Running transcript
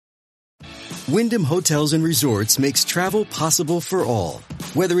Wyndham Hotels and Resorts makes travel possible for all.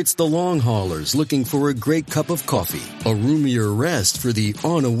 Whether it's the long haulers looking for a great cup of coffee, a roomier rest for the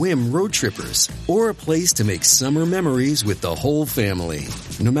on-a-whim road trippers, or a place to make summer memories with the whole family.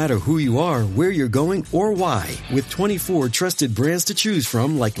 No matter who you are, where you're going, or why, with 24 trusted brands to choose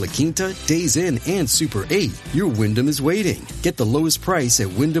from like La Quinta, Days Inn, and Super 8, your Wyndham is waiting. Get the lowest price at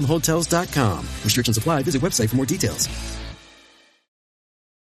WyndhamHotels.com. Restrictions apply. Visit website for more details.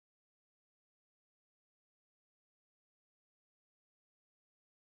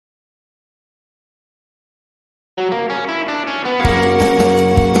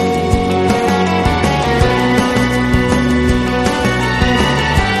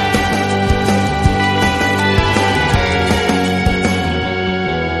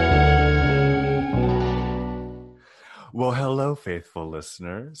 Well, hello, faithful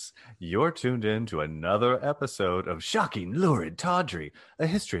listeners. You're tuned in to another episode of Shocking, Lurid, Tawdry, A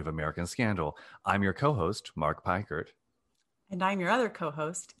History of American Scandal. I'm your co-host, Mark Pikert. And I'm your other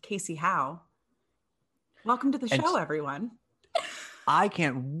co-host, Casey Howe. Welcome to the show, everyone. I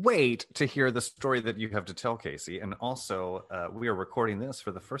can't wait to hear the story that you have to tell, Casey. And also, we are recording this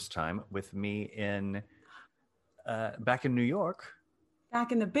for the first time with me back in New York.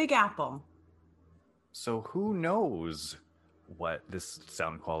 Back in the Big Apple. So who knows what this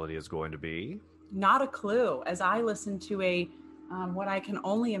sound quality is going to be? Not a clue. As I listen to what I can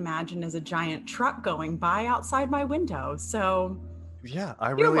only imagine is a giant truck going by outside my window. So yeah,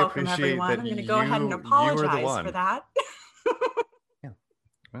 I really welcome, appreciate everyone. that. I'm going to go ahead and apologize for that. Yeah,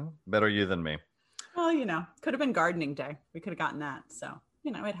 well, better you than me. Well, could have been gardening day. We could have gotten that. So,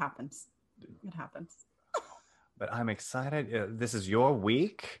 it happens. It happens. But I'm excited. This is your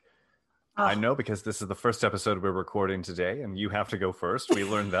week. Oh. I know, because this is the first episode we're recording today, and you have to go first. We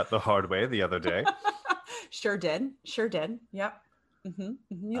learned that the hard way the other day. Sure did. Yep.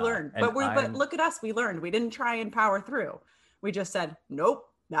 You learned. But look at us. We learned. We didn't try and power through. We just said, nope,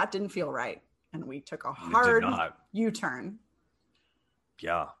 that didn't feel right. And we took a hard U-turn.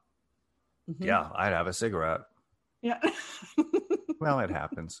 Yeah. Yeah, I'd have a cigarette. Yeah. Well, it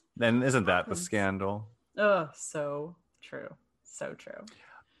happens. And isn't that the scandal? Oh, so true. So true.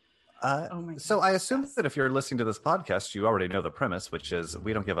 Oh my so I assume that if you're listening to this podcast, you already know the premise, which is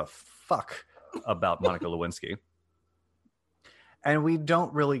we don't give a fuck about Monica Lewinsky. And we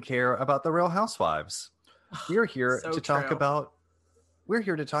don't really care about the Real Housewives. We're here to talk about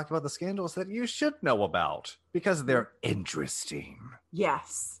the scandals that you should know about because they're interesting.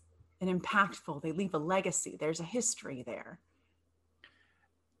 Yes. And impactful. They leave a legacy. There's a history there.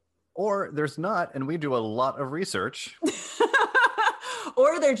 Or there's not, and we do a lot of research.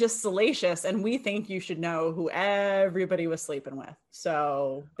 Or they're just salacious, and we think you should know who everybody was sleeping with.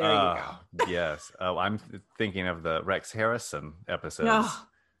 So there you go. Yes. I'm thinking of the Rex Harrison episodes. Oh,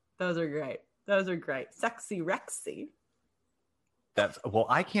 those are great. Sexy Rexy. Well,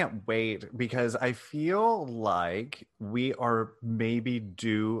 I can't wait because I feel like we are maybe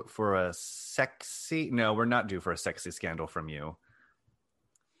due for a sexy... No, we're not due for a sexy scandal from you.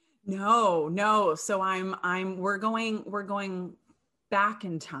 No. So we're going back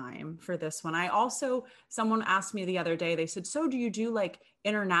in time for this one. Someone asked me the other day, they said, so do you do like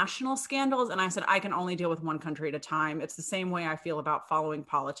international scandals? And I said, I can only deal with one country at a time. It's the same way I feel about following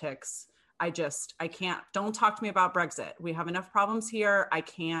politics. I can't, don't talk to me about Brexit. We have enough problems here. I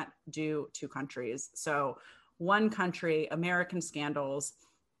can't do two countries. So one country, American scandals,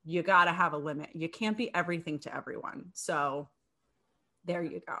 you got to have a limit. You can't be everything to everyone. So there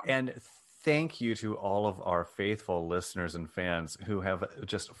you go. And thank you to all of our faithful listeners and fans who have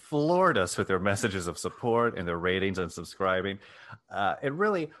just floored us with their messages of support and their ratings and subscribing. It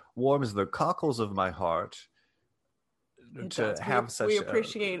really warms the cockles of my heart to have so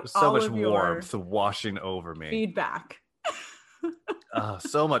much warmth washing over me. Feedback.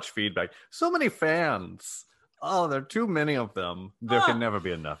 So much feedback. So many fans. Oh, there are too many of them. There can never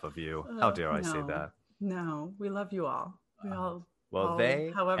be enough of you. How dare I say that? No, we love you all. Well,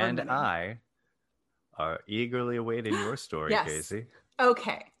 they and many. I are eagerly awaiting your story, yes. Casey.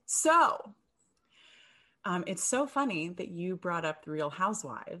 Okay, so it's so funny that you brought up the Real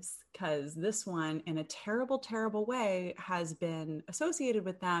Housewives because this one, in a terrible, terrible way, has been associated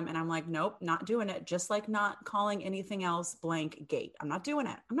with them. And I'm like, nope, not doing it. Just like not calling anything else blank gate. I'm not doing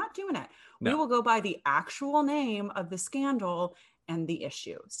it. No. We will go by the actual name of the scandal and the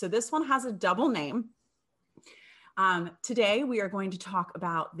issue. So this one has a double name. Today, we are going to talk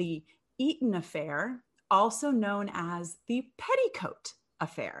about the Eaton Affair, also known as the Petticoat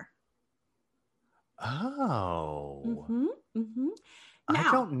Affair. Oh. Now,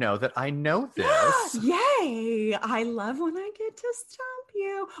 I don't know that I know this. yay! I love when I get to stump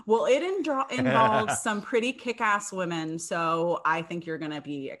you. Well, it involves some pretty kick-ass women, so I think you're going to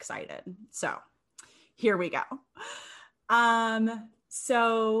be excited. So here we go.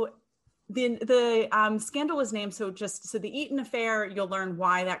 So the scandal was named, so the Eaton affair, you'll learn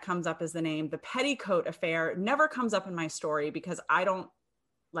why that comes up as the name. The petticoat affair never comes up in my story because I don't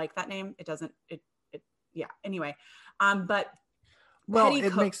like that name. It doesn't, yeah. Anyway, but well,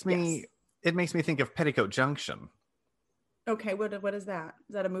 petticoat, it makes me think of Petticoat Junction. Okay, what is that?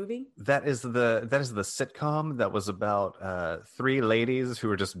 Is that a movie? That is the sitcom that was about three ladies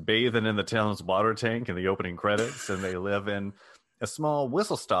who are just bathing in the town's water tank in the opening credits, and they live in a small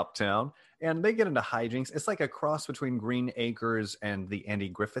whistle-stop town, and they get into hijinks. It's like a cross between Green Acres and the Andy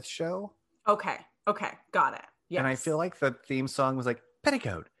Griffith Show. Okay, got it. Yes. And I feel like the theme song was like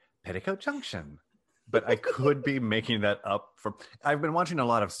Petticoat Junction. But I could be making that up. I've been watching a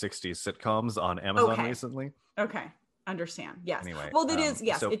lot of 60s sitcoms on Amazon recently. Okay. Understand. Yes. Anyway, well, it is.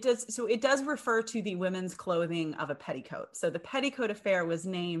 Yes, it does. So it does refer to the women's clothing of a petticoat. So the petticoat affair was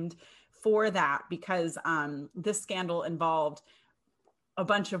named for that because this scandal involved a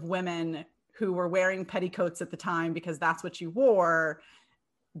bunch of women who were wearing petticoats at the time because that's what you wore,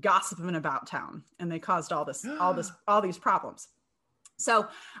 gossiping about town, and they caused all these problems. So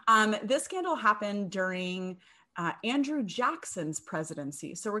this scandal happened during Andrew Jackson's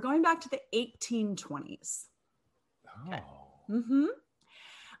presidency. So we're going back to the 1820s. Okay. Mm-hmm.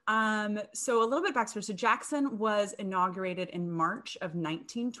 So a little bit backstory. So Jackson was inaugurated in March of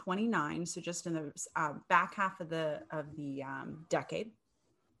 1929. So just in the back half of the decade.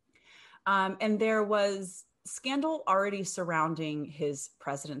 And there was scandal already surrounding his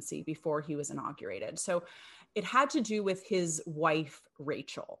presidency before he was inaugurated. So it had to do with his wife,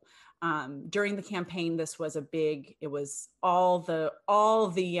 Rachel. During the campaign, this was it was all the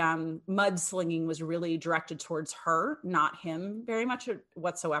mudslinging was really directed towards her, not him very much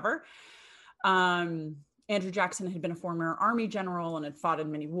whatsoever. Andrew Jackson had been a former Army general and had fought in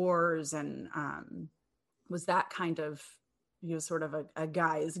many wars and was that kind of, he was sort of a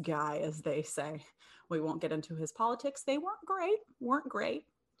guy's guy, as they say. We won't get into his politics. They weren't great.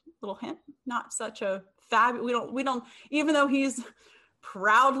 Little hint, not such a we don't, even though he's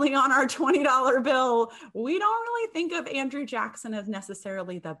proudly on our $20 bill, we don't really think of Andrew Jackson as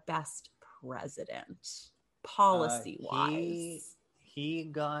necessarily the best president policy wise. He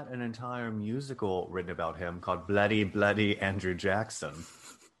got an entire musical written about him called Bloody Bloody Andrew Jackson.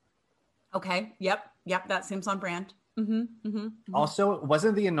 Okay. Yep. That seems on brand. Mm-hmm, mm-hmm, mm-hmm. Also,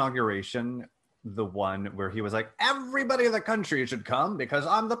 wasn't the inauguration the one where he was like, everybody in the country should come because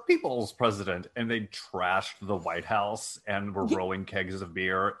I'm the people's president, and they trashed the White House and were rolling kegs of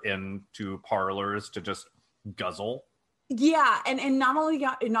beer into parlors to just guzzle? Yeah, and not only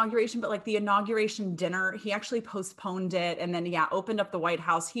got inauguration, but like the inauguration dinner, he actually postponed it and then opened up the White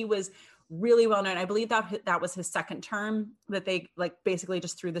House. He was really well known. I believe that was his second term that they like basically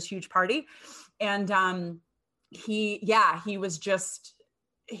just threw this huge party. And he was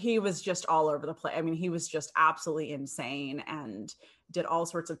just all over the place. I mean, he was just absolutely insane and did all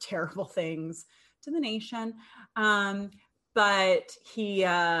sorts of terrible things to the nation. And then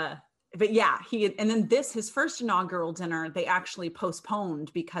his first inaugural dinner, they actually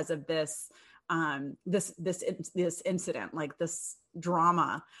postponed because of this incident, like this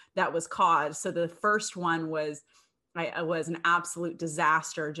drama that was caused. So the first one was an absolute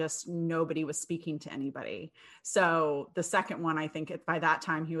disaster. Just nobody was speaking to anybody. So the second one, I think by that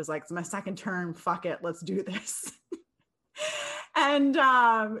time he was like, it's my second term. Fuck it. Let's do this. And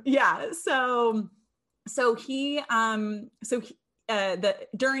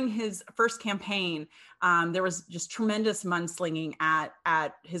during his first campaign, there was just tremendous mudslinging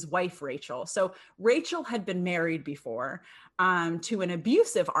at his wife, Rachel. So Rachel had been married before to an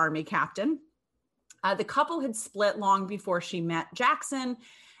abusive Army captain. The couple had split long before she met Jackson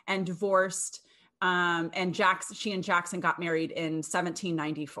and divorced. She and Jackson got married in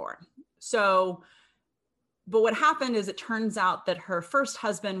 1794. So, but what happened is it turns out that her first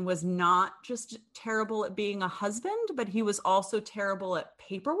husband was not just terrible at being a husband, but he was also terrible at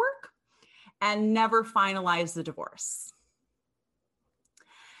paperwork and never finalized the divorce.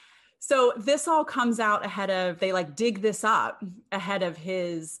 So this all comes out they like dig this up ahead of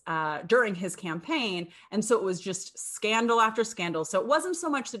during his campaign. And so it was just scandal after scandal. So it wasn't so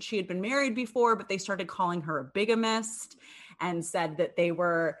much that she had been married before, but they started calling her a bigamist and said that they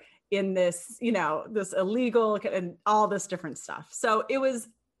were in this, this illegal and all this different stuff. So it was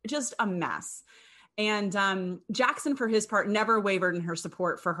just a mess. And Jackson, for his part, never wavered in her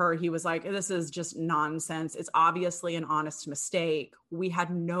support for her. He was like, this is just nonsense. It's obviously an honest mistake. We had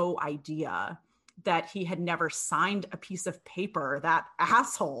no idea that he had never signed a piece of paper, that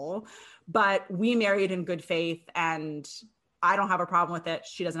asshole. But we married in good faith, and I don't have a problem with it.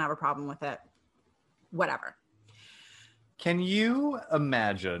 She doesn't have a problem with it. Whatever. Can you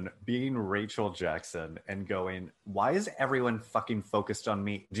imagine being Rachel Jackson and going, why is everyone fucking focused on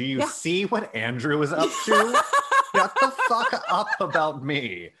me? Do you see what Andrew is up to? Shut the fuck up about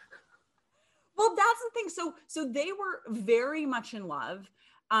me. Well, that's the thing. So they were very much in love.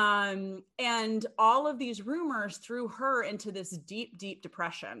 And all of these rumors threw her into this deep, deep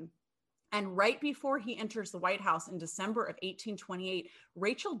depression. And right before he enters the White House in December of 1828,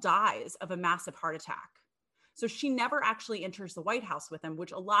 Rachel dies of a massive heart attack. So she never actually enters the White House with him,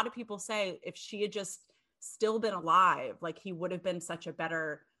 which a lot of people say if she had just still been alive, like he would have been such a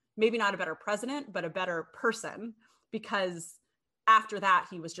better, maybe not a better president, but a better person, because after that,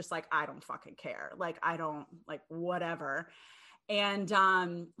 he was just like, I don't fucking care. Like, I don't, like, whatever. And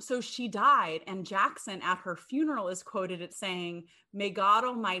so she died, and Jackson at her funeral is quoted as saying, "May God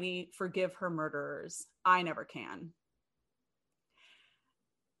Almighty forgive her murderers. I never can."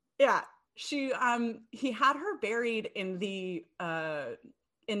 Yeah. He had her buried in the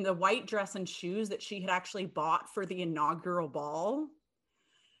white dress and shoes that she had actually bought for the inaugural ball.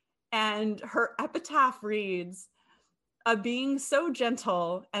 And her epitaph reads, "A being so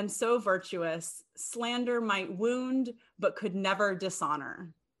gentle and so virtuous, slander might wound, but could never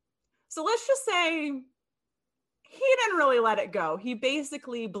dishonor." So let's just say he didn't really let it go. He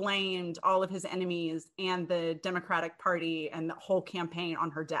basically blamed all of his enemies and the Democratic Party and the whole campaign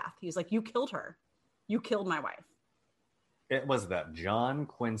on her death. He's like, you killed her. You killed my wife. It was that John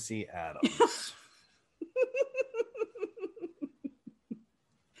Quincy Adams.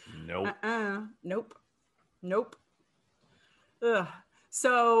 Nope. Nope. Ugh.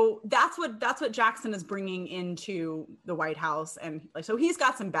 So that's what Jackson is bringing into the White House. And like, so he's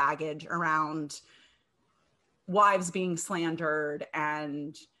got some baggage around wives being slandered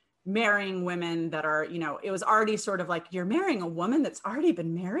and marrying women that are, it was already sort of like, you're marrying a woman that's already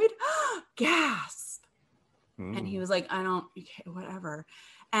been married? Gasp. And he was like, whatever.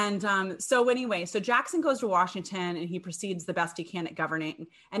 And so Jackson goes to Washington and he proceeds the best he can at governing,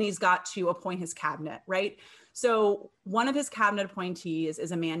 and he's got to appoint his cabinet, right? So one of his cabinet appointees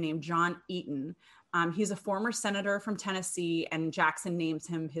is a man named John Eaton. He's a former senator from Tennessee, and Jackson names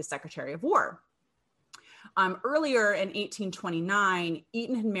him his Secretary of War. Earlier in 1829,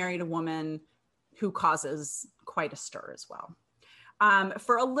 Eaton had married a woman who causes quite a stir as well.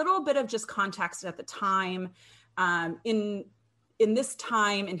 For a little bit of just context at the time, in this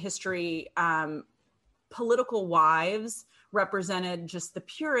time in history, political wives represented just the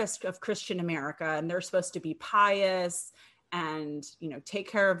purest of Christian America, and they're supposed to be pious and, take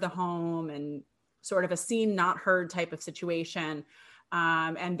care of the home and sort of a seen, not heard type of situation.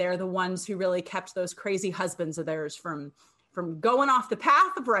 And they're the ones who really kept those crazy husbands of theirs from going off the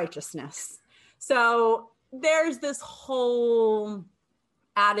path of righteousness. So there's this whole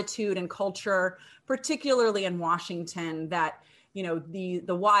attitude and culture, particularly in Washington, that, the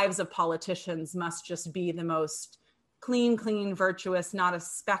wives of politicians must just be the most clean, virtuous, not a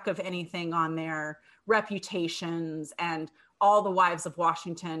speck of anything on their reputations. And all the wives of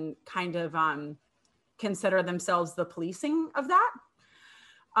Washington kind of consider themselves the policing of that.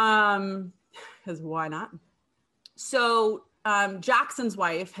 Because why not? So Jackson's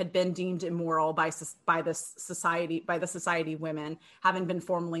wife had been deemed immoral by the society women, having been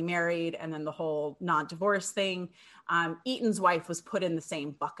formally married, and then the whole non-divorce thing. Eaton's wife was put in the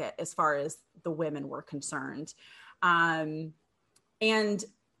same bucket as far as the women were concerned. And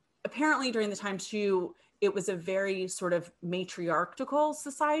apparently during the time too, it was a very sort of matriarchal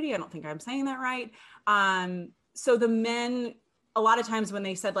society. I don't think I'm saying that right. So the men, a lot of times when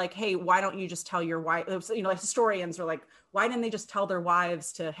they said like, hey, why don't you just tell your wife, like historians are like, why didn't they just tell their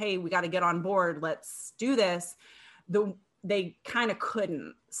wives to, hey, we got to get on board, let's do this. They kind of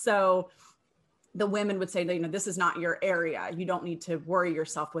couldn't. So the women would say, this is not your area. You don't need to worry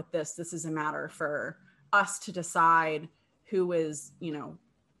yourself with this. This is a matter for us to decide who is,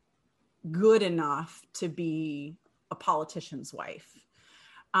 good enough to be a politician's wife.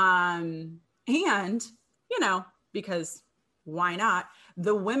 And, because why not?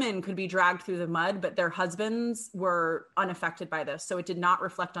 The women could be dragged through the mud, but their husbands were unaffected by this. So it did not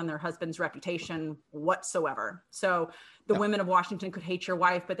reflect on their husband's reputation whatsoever. So the women of Washington could hate your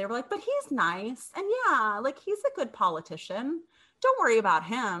wife, but they were like, but he's nice. And yeah, like he's a good politician. Don't worry about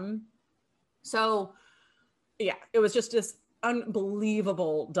him. So yeah, it was just this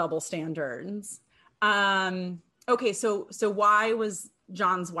unbelievable double standards. Okay, so why was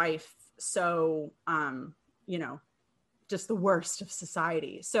John's wife so just the worst of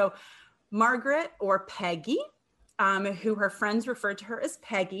society? So Margaret, or Peggy, who her friends referred to her as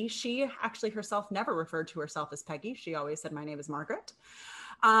Peggy, she actually herself never referred to herself as Peggy. She always said, "My name is Margaret."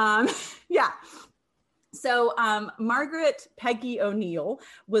 Yeah. So Margaret Peggy O'Neill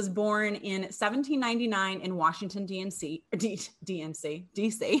was born in 1799 in Washington, D.C.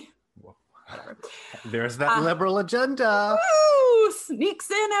 Whatever. There's that liberal agenda. Woo!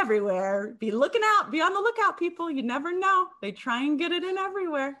 Sneaks in everywhere. Be on the lookout, people. You never know. They try and get it in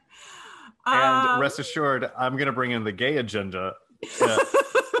everywhere. And rest assured, I'm going to bring in the gay agenda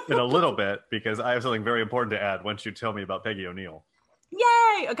in a little bit, because I have something very important to add once you tell me about Peggy O'Neill.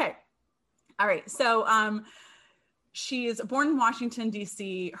 Yay! Okay. All right. So she's born in Washington,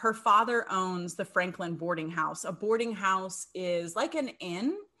 D.C. Her father owns the Franklin Boarding House. A boarding house is like an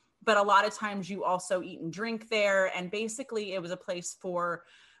inn, but a lot of times you also eat and drink there. And basically it was a place for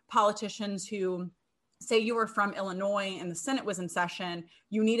politicians who, say you were from Illinois and the Senate was in session,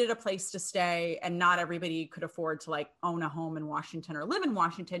 you needed a place to stay, and not everybody could afford to like own a home in Washington or live in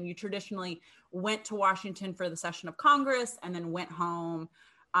Washington. You traditionally went to Washington for the session of Congress and then went home.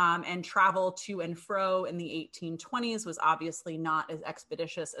 And travel to and fro in the 1820s was obviously not as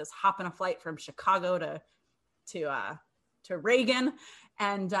expeditious as hopping a flight from Chicago to Reagan.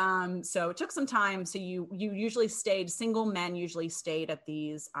 And so it took some time. So you usually single men usually stayed at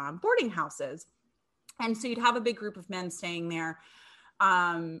these boarding houses. And so you'd have a big group of men staying there.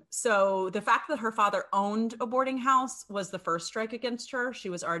 So the fact that her father owned a boarding house was the first strike against her. She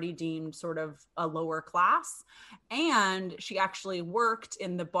was already deemed sort of a lower class. And she actually worked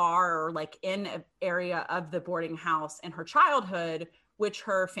in the bar, or like in an area of the boarding house in her childhood, which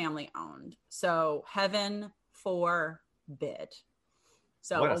her family owned. So heaven forbid.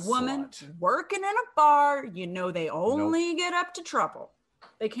 So a woman working in a bar, they only get up to trouble.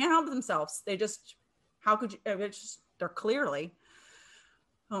 They can't help themselves. They just, how could you, they're clearly.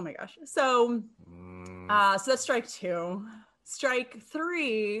 Oh my gosh. So, so that's strike 2. Strike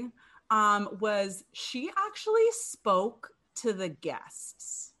 3 was she actually spoke to the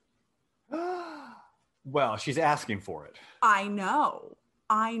guests. Well, she's asking for it. I know.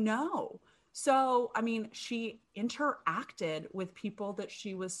 So, I mean, she interacted with people that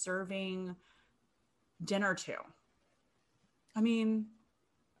she was serving dinner to. I mean,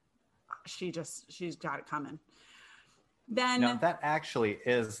 she's got it coming. Then now, that actually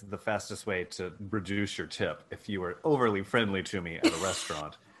is the fastest way to reduce your tip if you were overly friendly to me at a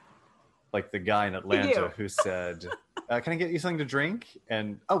restaurant. Like the guy in Atlanta who said, can I get you something to drink?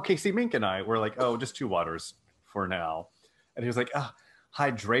 And, Casey Mink and I were like, just 2 waters for now. And he was like,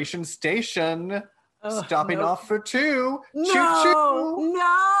 hydration station, stopping off for 2. Choo-choo.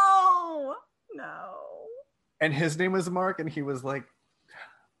 No. And his name was Mark, and he was like,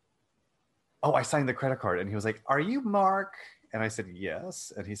 I signed the credit card. And he was like, are you Mark? And I said,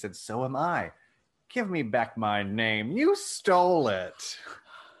 yes. And he said, so am I. Give me back my name. You stole it.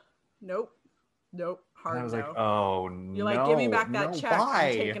 Nope. Hard. And I was like, no. You're like, give me back that check. Why?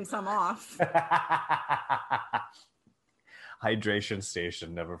 I'm taking some off. Hydration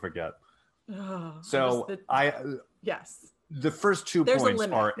station, never forget. Yes. The first 2 points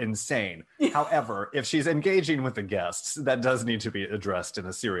are insane. However, if she's engaging with the guests, that does need to be addressed in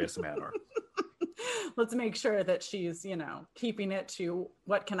a serious manner. Let's make sure that she's, keeping it to,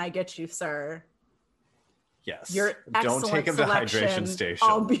 what can I get you, sir? Yes. Your Don't take him selection. To hydration station.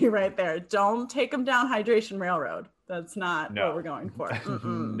 I'll be right there. Don't take him down hydration railroad. That's not what we're going for.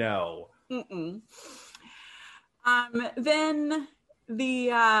 No. Then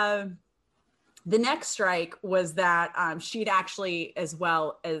the next strike was that she'd actually, as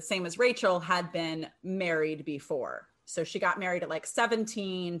well as same as Rachel, had been married before. So she got married at like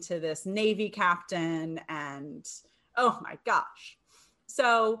 17 to this Navy captain, and oh my gosh.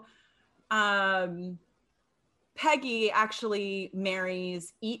 So Peggy actually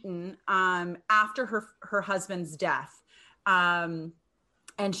marries Eaton after her husband's death. And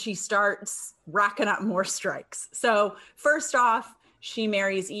she starts racking up more strikes. So first off, she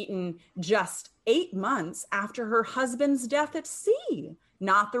marries Eaton just 8 months after her husband's death at sea.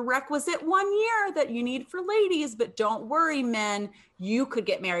 Not the requisite 1 year that you need for ladies, but don't worry, men, you could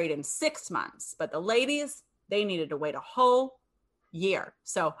get married in 6 months. But the ladies, they needed to wait a whole year.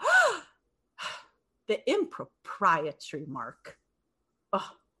 So the impropriety mark.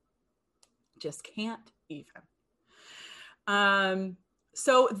 Just can't even.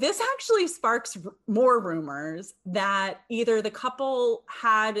 So this actually sparks more rumors that either the couple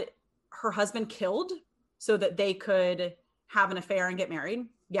had her husband killed so that they could have an affair and get married.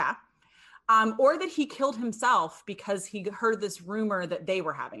 Yeah. or that he killed himself because he heard this rumor that they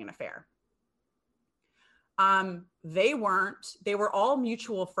were having an affair. They weren't. They were all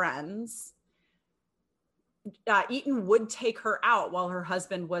mutual friends. Eaton would take her out while her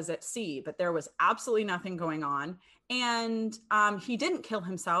husband was at sea, but there was absolutely nothing going on. And he didn't kill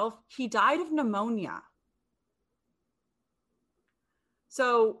himself. He died of pneumonia.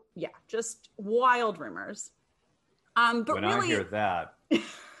 So yeah, just wild rumors. But when really, I hear that,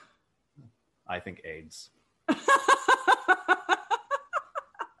 I think AIDS.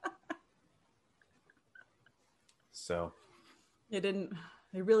 So they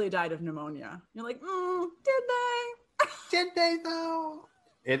really died of pneumonia. You're like, did they? Did they though?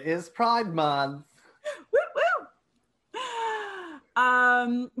 It is Pride Month. Woo woo.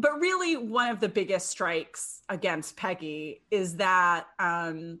 But really one of the biggest strikes against Peggy is that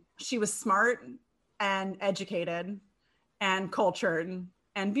she was smart and educated and cultured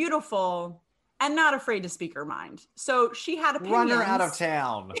and beautiful and not afraid to speak her mind. So she had opinions. Run her out of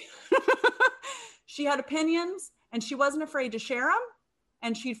town. She had opinions and she wasn't afraid to share them.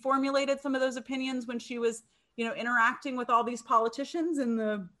 And she'd formulated some of those opinions when she was, interacting with all these politicians in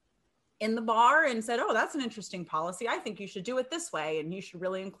the bar and said, oh, that's an interesting policy. I think you should do it this way. And you should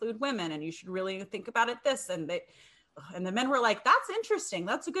really include women and you should really think about it this. And the men were like, that's interesting.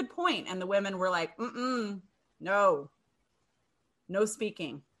 That's a good point. And the women were like, no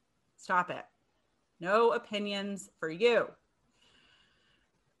speaking. Stop it. No opinions for you.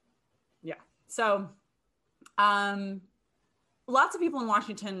 Yeah. So, lots of people in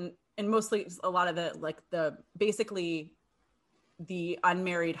Washington, and mostly a lot of basically the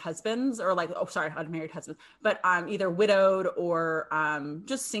unmarried husbands, or unmarried husbands, but either widowed or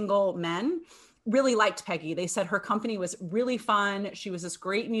just single men, really liked Peggy. They said her company was really fun. She was this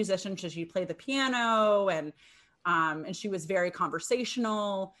great musician. She played the piano and she was very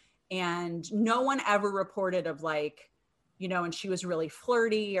conversational, and no one ever reported of and she was really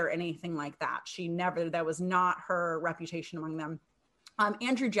flirty or anything like that. That was not her reputation among them.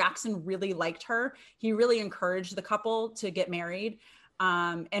 Andrew Jackson really liked her. He really encouraged the couple to get married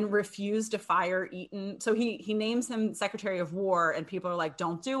and refused to fire Eaton. So he names him Secretary of War, and people are like,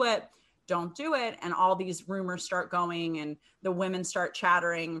 don't do it. Don't do it. And all these rumors start going and the women start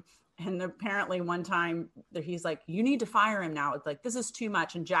chattering. And apparently one time he's like, you need to fire him now. It's like, this is too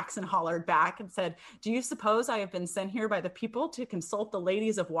much. And Jackson hollered back and said, do you suppose I have been sent here by the people to consult the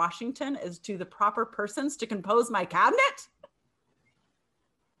ladies of Washington as to the proper persons to compose my cabinet?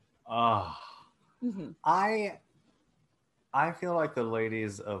 I feel like the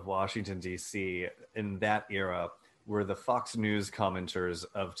ladies of Washington, D.C. in that era were the Fox News commenters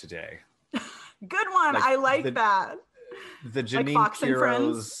of today. Good one. I like that. The Janine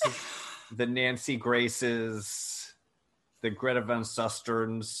Pirros, the Nancy Graces, the Greta Van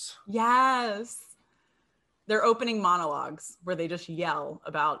Susterns. Yes. Their opening monologues where they just yell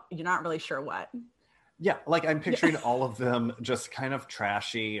about, you're not really sure what. Yeah, I'm picturing all of them just kind of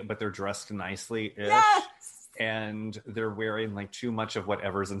trashy, but they're dressed nicely-ish. Yes! And they're wearing too much of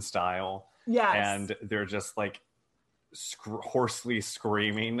whatever's in style. Yes. And they're just hoarsely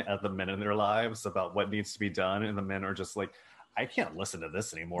screaming at the men in their lives about what needs to be done. And the men are just like, I can't listen to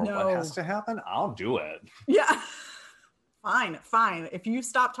this anymore. No. What has to happen? I'll do it. Yeah. Fine. If you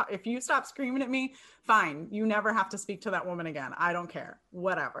stop screaming at me, fine. You never have to speak to that woman again. I don't care.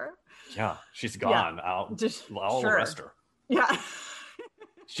 Whatever. Yeah, she's gone. Yeah. I'll arrest her. Yeah.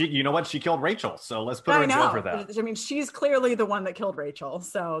 You know what? She killed Rachel. So let's put her in jail for that. I mean, she's clearly the one that killed Rachel.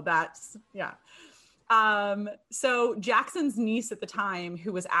 So that's, yeah. So Jackson's niece at the time,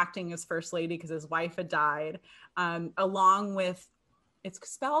 who was acting as first lady because his wife had died, along with, it's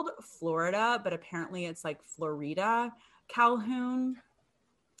spelled Florida, but apparently it's Florida Calhoun.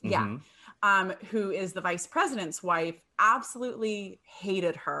 Yeah. Who is the vice president's wife, absolutely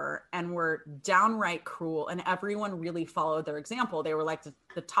hated her and were downright cruel. And everyone really followed their example. They were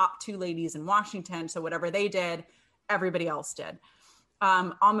the top two ladies in Washington. So whatever they did, everybody else did.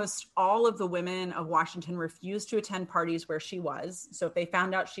 Almost all of the women of Washington refused to attend parties where she was. So if they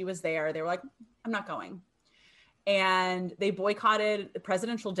found out she was there, they were like, I'm not going. And they boycotted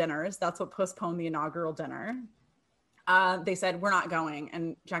presidential dinners. That's what postponed the inaugural dinner. They said, we're not going.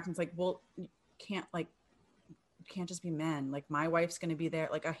 And Jackson's like, well, you can't just be men. My wife's going to be there.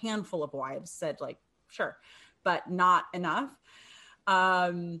 A handful of wives said sure, but not enough.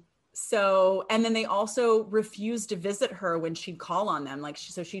 So, and then they also refused to visit her when she'd call on them.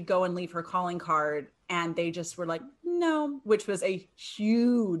 So she'd go and leave her calling card and they just were like, no, which was a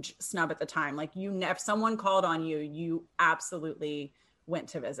huge snub at the time. If someone called on you, you absolutely went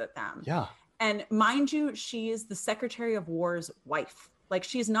to visit them. Yeah. And mind you, she is the Secretary of War's wife. Like,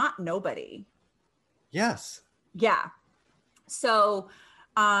 she's not nobody. Yes. Yeah. So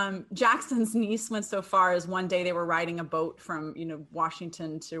Jackson's niece went so far as one day they were riding a boat from,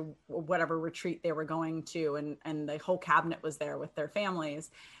 Washington to whatever retreat they were going to. And the whole cabinet was there with their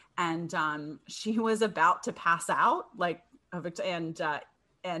families. And she was about to pass out,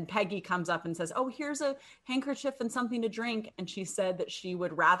 and Peggy comes up and says, "Oh, here's a handkerchief and something to drink." And she said that she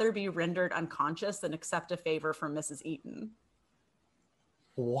would rather be rendered unconscious than accept a favor from Mrs. Eaton.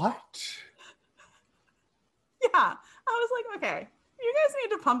 What? Yeah. I was like, okay, you guys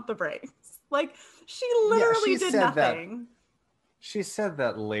need to pump the brakes. Like, she literally did nothing. She said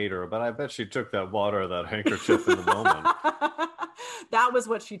that later, but I bet she took that water, that handkerchief in the moment. That was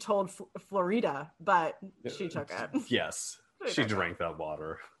what she told Florida, but she took it. Yes. She drank that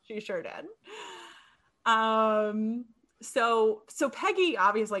water. She sure did. So Peggy,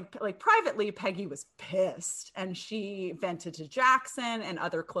 obviously, like privately, Peggy was pissed, and she vented to Jackson and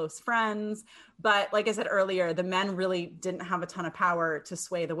other close friends. But like I said earlier, the men really didn't have a ton of power to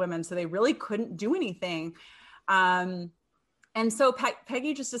sway the women, so they really couldn't do anything. And so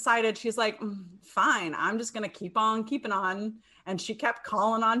Peggy just decided, she's like, fine, I'm just going to keep on keeping on. And she kept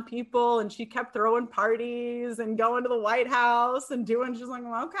calling on people, and she kept throwing parties and going to the White House and she's like,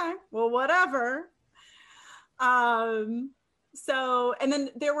 well, okay, well, whatever. So, and then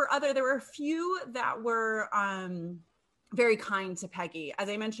there were a few that were very kind to Peggy. As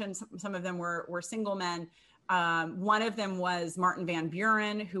I mentioned, some of them were single men. One of them was Martin Van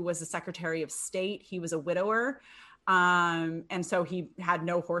Buren, who was the Secretary of State. He was a widower. And so he had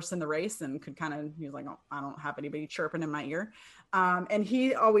no horse in the race and he was like, oh, I don't have anybody chirping in my ear. And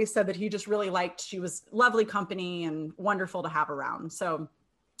he always said that he just really liked, she was lovely company and wonderful to have around. So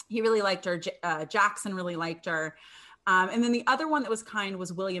he really liked her. Jackson really liked her. And then the other one that was kind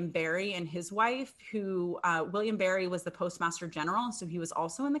was William Barry and his wife, who William Barry was the Postmaster General. So he was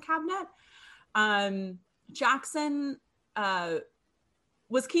also in the cabinet. Jackson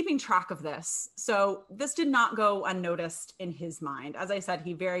was keeping track of this. So this did not go unnoticed in his mind. As I said,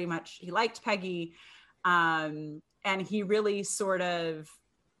 he liked Peggy. And he really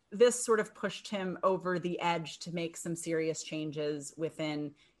this sort of pushed him over the edge to make some serious changes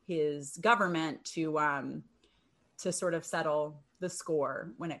within his government to sort of settle the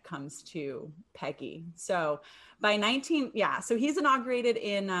score when it comes to Peggy. So so he's inaugurated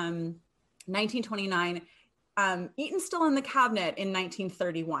in 1929. Eaton's still in the cabinet in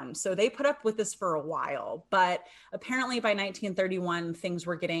 1931. So they put up with this for a while, but apparently by 1931, things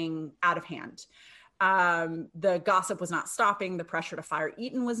were getting out of hand. The gossip was not stopping. The pressure to fire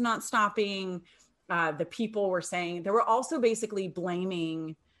Eaton was not stopping. The people were saying, they were also basically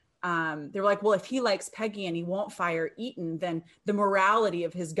blaming, they were like, well, if he likes Peggy and he won't fire Eaton, then the morality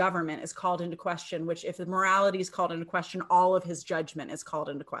of his government is called into question, which if the morality is called into question, all of his judgment is called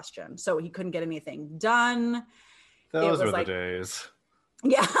into question. So he couldn't get anything done. Those were the days.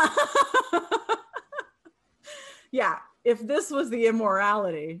 Yeah. Yeah. If this was the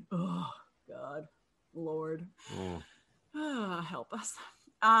immorality, oh God, Lord, help us.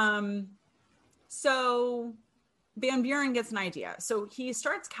 So Van Buren gets an idea. So he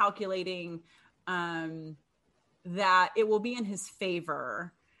starts calculating that it will be in his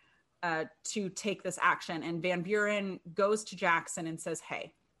favor to take this action. And Van Buren goes to Jackson and says,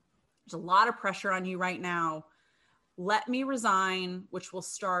 hey, there's a lot of pressure on you right now. Let me resign, which will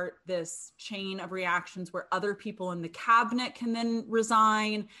start this chain of reactions where other people in the cabinet can then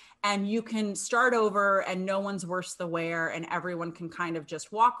resign, and you can start over and no one's worse the wear, and everyone can kind of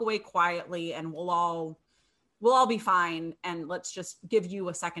just walk away quietly, and we'll all be fine. And let's just give you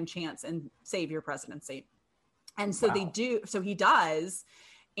a second chance and save your presidency. And so they do. So he does.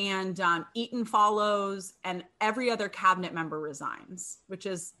 And Eaton follows, and every other cabinet member resigns, which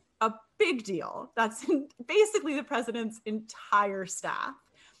is a big deal. That's basically the president's entire staff.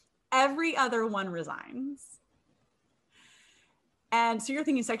 Every other one resigns. And so you're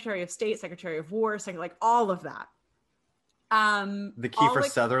thinking Secretary of State, Secretary of War, like all of that. The Kiefer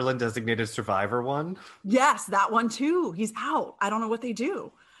Sutherland designated survivor one? Yes, that one too. He's out. I don't know what they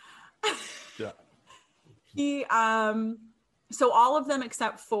do. Yeah. So all of them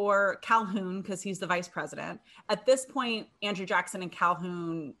except for Calhoun, because he's the vice president. At this point, Andrew Jackson and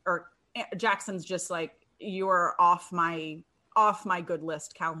Calhoun, or Jackson's just like, you're off my good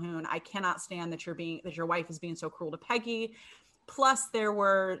list, Calhoun. I cannot stand that your wife is being so cruel to Peggy. Plus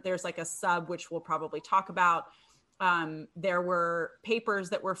there's like a sub, which we'll probably talk about. There were papers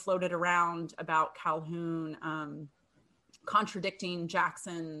that were floated around about Calhoun contradicting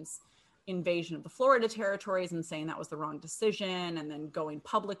Jackson's invasion of the Florida territories and saying that was the wrong decision, and then going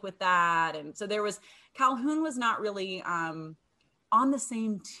public with that. And so Calhoun was not really on the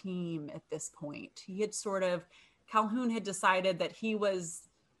same team at this point. He had Calhoun had decided that he was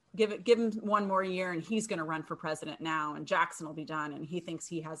give him one more year and he's going to run for president now, and Jackson will be done, and he thinks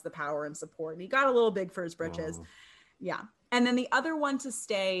he has the power and support. And he got a little big for his britches. Oh. Yeah. And then the other one to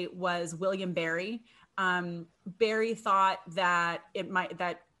stay was William Barry. Barry thought that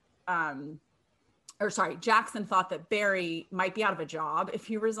Jackson thought that Barry might be out of a job if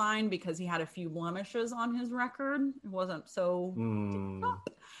he resigned because he had a few blemishes on his record. It wasn't so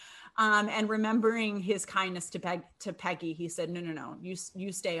and remembering his kindness to Peggy, he said, no,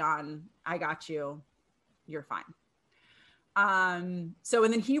 you stay on. I got you. You're fine. And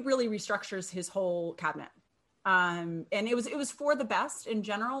then he really restructures his whole cabinet. And it was for the best in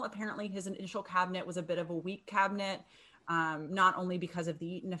general. Apparently his initial cabinet was a bit of a weak cabinet, not only because of the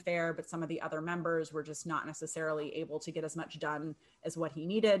Eaton affair, but some of the other members were just not necessarily able to get as much done as what he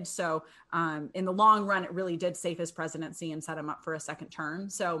needed. So in the long run, it really did save his presidency and set him up for a second term.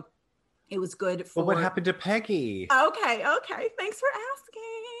 So it was good for... Well, what happened to Peggy? Okay. Thanks for asking.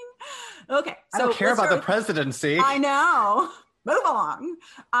 Okay. So I don't care about the presidency. I know. Move along.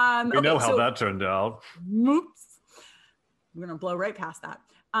 We know how that turned out. Oops. We're going to blow right past that.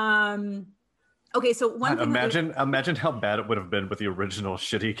 Okay, so imagine how bad it would have been with the original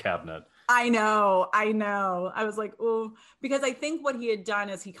shitty cabinet. I know. I was like, oh, because I think what he had done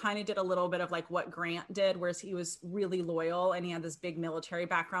is he kind of did a little bit of like what Grant did, whereas he was really loyal and he had this big military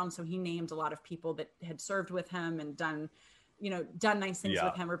background. So he named a lot of people that had served with him and done nice things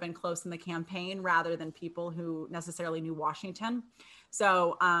with him or been close in the campaign rather than people who necessarily knew Washington.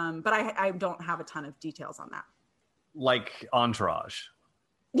 So, but I don't have a ton of details on that. Like Entourage.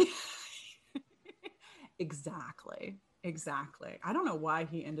 Exactly. I don't know why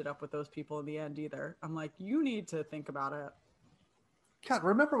he ended up with those people in the end either. I'm like, you need to think about it. God,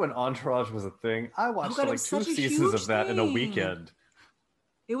 remember when Entourage was a thing? I watched like 2 seasons of that in a weekend.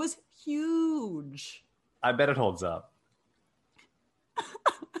 It was huge. I bet it holds up.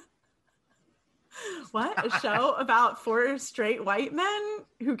 What? A show about 4 straight white men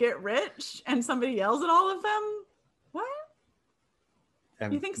who get rich and somebody yells at all of them? What?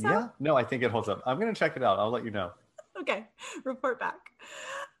 And you think so? Yeah. No, I think it holds up. I'm going to check it out. I'll let you know. Okay. Report back.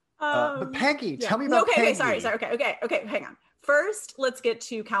 But Peggy, tell me about Peggy. Okay, sorry. Okay, hang on. First, let's get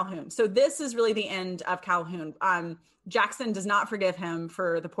to Calhoun. So this is really the end of Calhoun. Jackson does not forgive him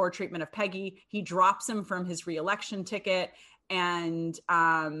for the poor treatment of Peggy. He drops him from his reelection ticket and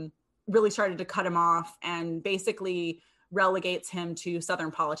really started to cut him off and basically relegates him to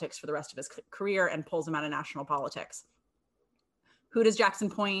Southern politics for the rest of his career and pulls him out of national politics. Who does Jackson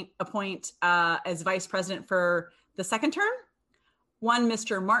appoint as vice president for the second term? One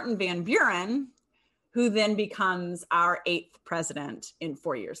Mr. Martin Van Buren, who then becomes our 8th president in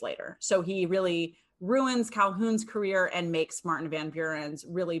 4 years later. So he really ruins Calhoun's career and makes Martin Van Buren's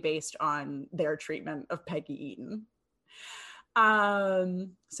really based on their treatment of Peggy Eaton.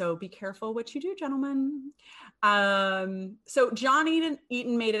 So be careful what you do, gentlemen. So John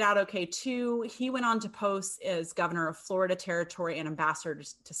Eaton made it out okay too. He went on to post as governor of Florida Territory and ambassador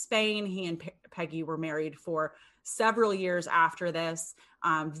to Spain. He and Peggy were married for several years after this,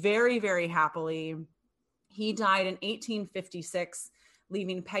 very, very happily. He died in 1856,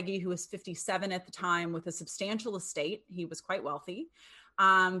 leaving Peggy, who was 57 at the time, with a substantial estate. He was quite wealthy.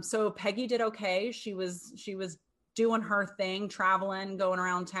 So Peggy did okay. She was doing her thing, traveling, going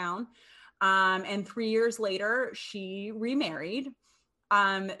around town. And 3 years later, she remarried.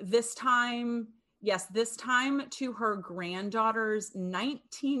 This time to her granddaughter's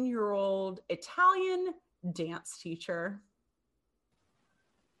 19-year-old Italian dance teacher.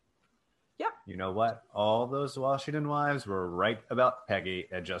 Yep. You know what? All those Washington wives were right about Peggy.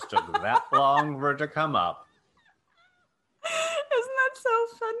 It just took that long for it to come up. Isn't that so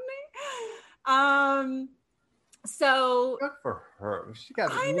funny? So good for her. She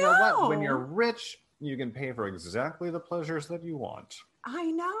got, you know what? When you're rich, you can pay for exactly the pleasures that you want.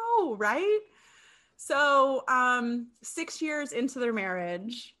 I know, right? So 6 years into their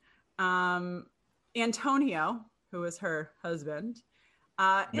marriage, Antonio, who is her husband,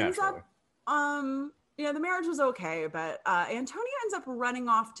 ends up, the marriage was okay, but Antonio ends up running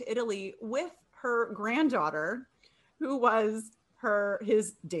off to Italy with her granddaughter, who was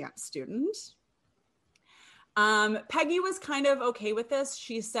his dance student. Peggy was kind of okay with this.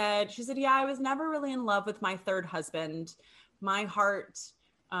 She said, yeah, I was never really in love with my third husband. My heart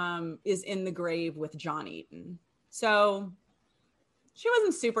is in the grave with John Eaton. So she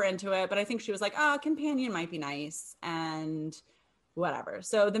wasn't super into it, but I think she was like, a companion might be nice and whatever.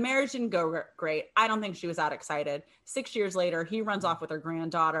 So the marriage didn't go great. I don't think she was that excited. 6 years later, he runs off with her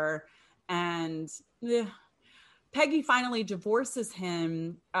granddaughter and Peggy finally divorces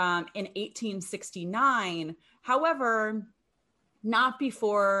him in 1869. However, not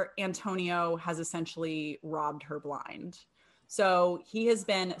before Antonio has essentially robbed her blind. So he has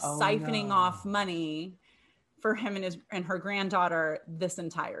been siphoning off money for him and her granddaughter this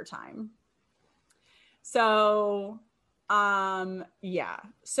entire time. So,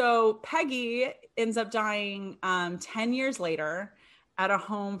 So Peggy ends up dying 10 years later at a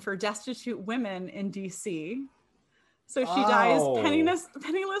home for destitute women in DC. So she dies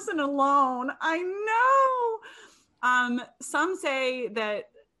penniless and alone. I know. Some say that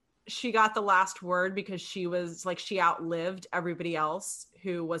she got the last word because she outlived everybody else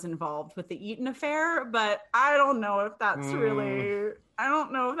who was involved with the Eaton affair. But I don't know if that's I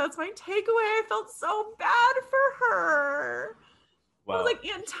don't know if that's my takeaway. I felt so bad for her. Well, I was like,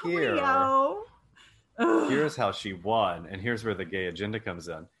 Antonio. Here's how she won, and here's where the gay agenda comes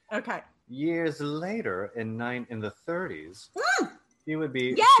in. Okay. Years later, in the 30s, she would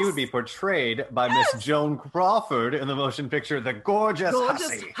be portrayed by Miss Joan Crawford in the motion picture The Gorgeous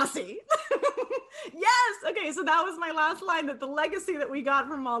Hussy. Yes. Okay. So that was my last line, that the legacy that we got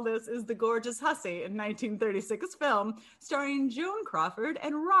from all this is The Gorgeous Hussy in 1936 film starring Joan Crawford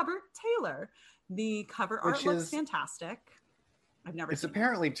and Robert Taylor. The cover art looks fantastic. I've never It's seen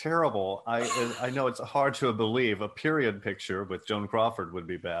apparently terrible. I know it's hard to believe a period picture with Joan Crawford would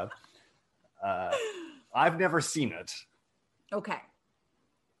be bad. I've never seen it. Okay.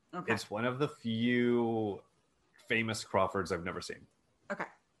 It's one of the few famous Crawfords I've never seen. Okay.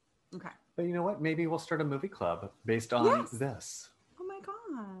 But you know what? Maybe we'll start a movie club based on this. Oh my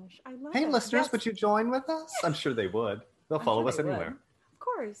gosh. I love Hey, it. listeners, would you join with us? I'm sure they would. They'll follow us anywhere. Of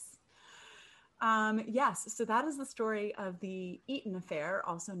course. Yes. So that is the story of the Eaton affair,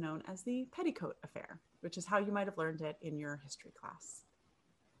 also known as the Petticoat affair, which is how you might have learned it in your history class.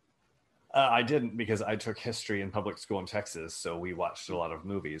 I didn't, because I took history in public school in Texas, so we watched a lot of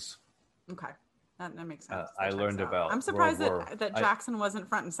movies. Okay. That makes sense. I learned about I'm surprised that Jackson wasn't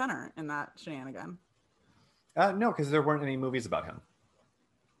front and center in that shenanigan. No, because there weren't any movies about him.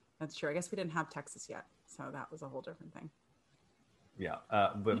 That's true. I guess we didn't have Texas yet, so that was a whole different thing. Yeah,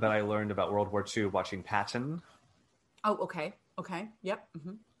 but I learned about World War II watching Patton. Oh, okay. Yep.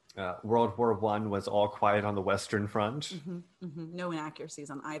 Mm-hmm. World War I was All Quiet on the Western Front. Mm-hmm. Mm-hmm. No inaccuracies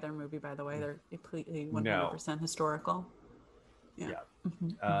on either movie, by the way. They're completely 100% historical. Yeah.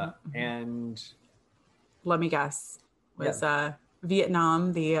 Mm-hmm. And let me guess. Was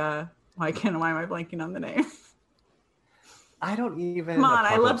Vietnam the why am I blanking on the name? I don't even. Come on,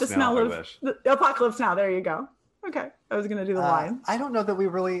 I love the smell of the Apocalypse Now. There you go. Okay, I was gonna do the line. I don't know that we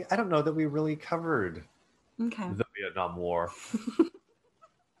really covered the Vietnam War.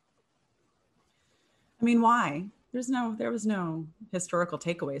 I mean, why? There was no historical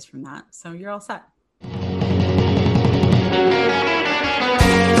takeaways from that, so you're all set.